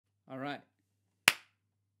All right.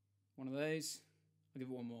 One of those. I'll give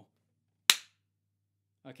it one more.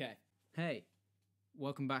 Okay. Hey,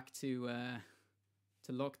 welcome back to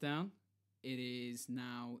lockdown. It is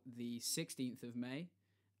now the 16th of May,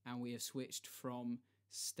 and we have switched from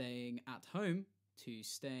staying at home to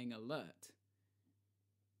staying alert.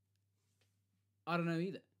 I don't know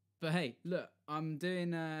either. But hey, look, I'm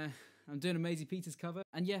doing a Maisie Peters cover,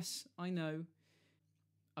 and yes, I know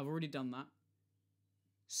I've already done that.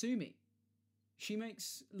 Sue me. She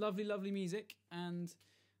makes lovely, lovely music, and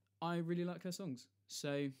I really like her songs.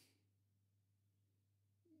 So,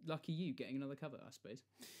 lucky you getting another cover, I suppose.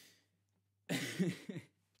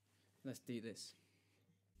 Let's do this.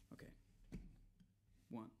 Okay.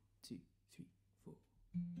 1, 2, 3, 4.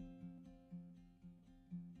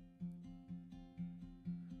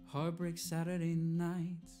 Heartbreak Saturday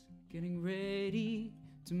nights, getting ready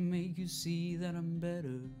to make you see that I'm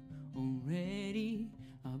better already.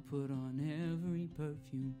 I put on every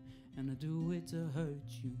perfume, and I do it to hurt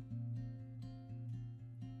you.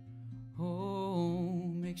 Oh,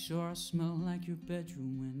 make sure I smell like your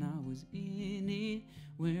bedroom when I was in it,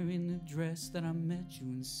 wearing the dress that I met you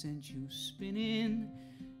and sent you spinning.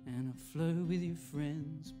 And I flirt with your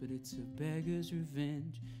friends, but it's a beggar's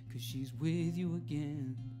revenge, 'cause she's with you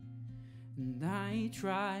again. And I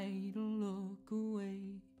try to look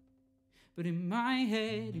away, but in my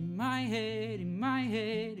head, in my head, in my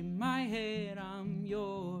head, in my head, I'm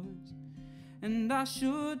yours. And I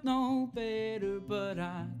should know better, but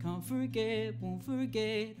I can't forget, won't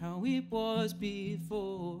forget how it was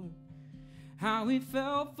before. How it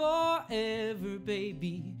felt forever,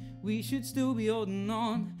 baby. We should still be holding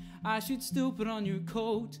on. I should still put on your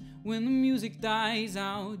coat. When the music dies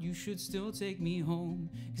out, you should still take me home.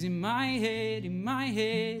 'Cause in my head, in my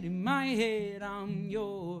head, in my head, I'm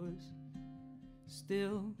yours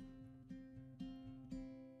still.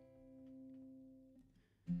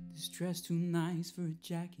 This dress too nice for a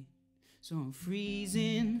jacket, so I'm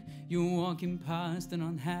freezing. You're walking past an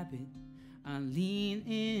unhappy. I lean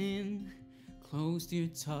in close to your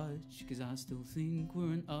touch, 'cause I still think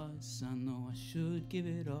we're an us. I know I should give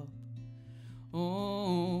it up.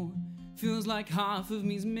 Oh, feels like half of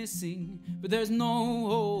me's missing, but there's no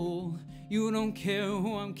hole. You don't care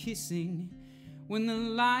who I'm kissing when the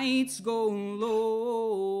lights go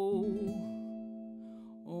low.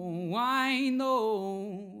 Oh, I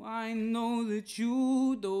know that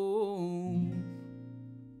you don't.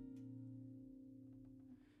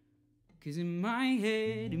 'Cause in my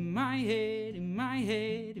head, in my head, in my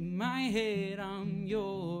head, in my head, I'm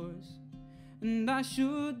yours. And I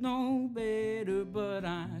should know better, but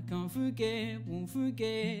I can't forget, won't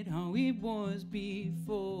forget how it was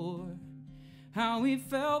before. How it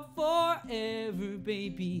felt forever,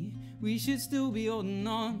 baby. We should still be holding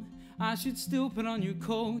on. I should still put on your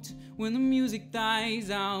coat. When the music dies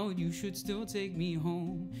out, you should still take me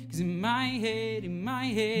home. 'Cause in my head, in my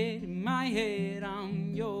head, in my head,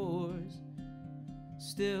 I'm yours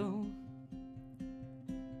still.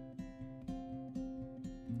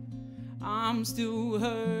 I'm still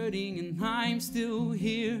hurting and I'm still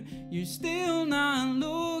here. You're still not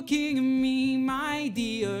looking at me, my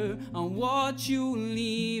dear. I watch you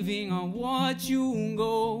leaving, I watch you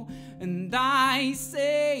go, and I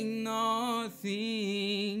say nothing.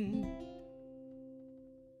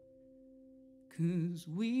 'Cause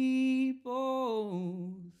we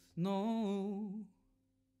both know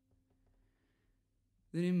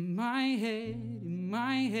that in my head, in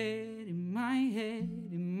my head, in my head,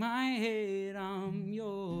 in my head, I'm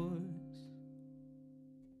yours.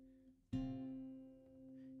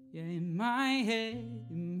 Yeah, in my head,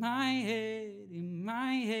 in my head, in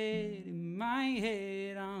my head, in my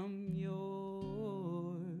head, I'm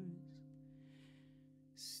yours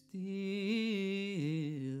still.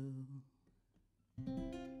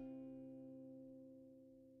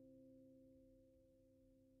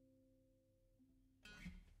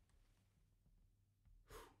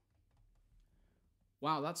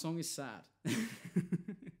 Wow, that song is sad.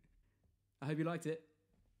 I hope you liked it.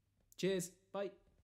 Cheers. Bye.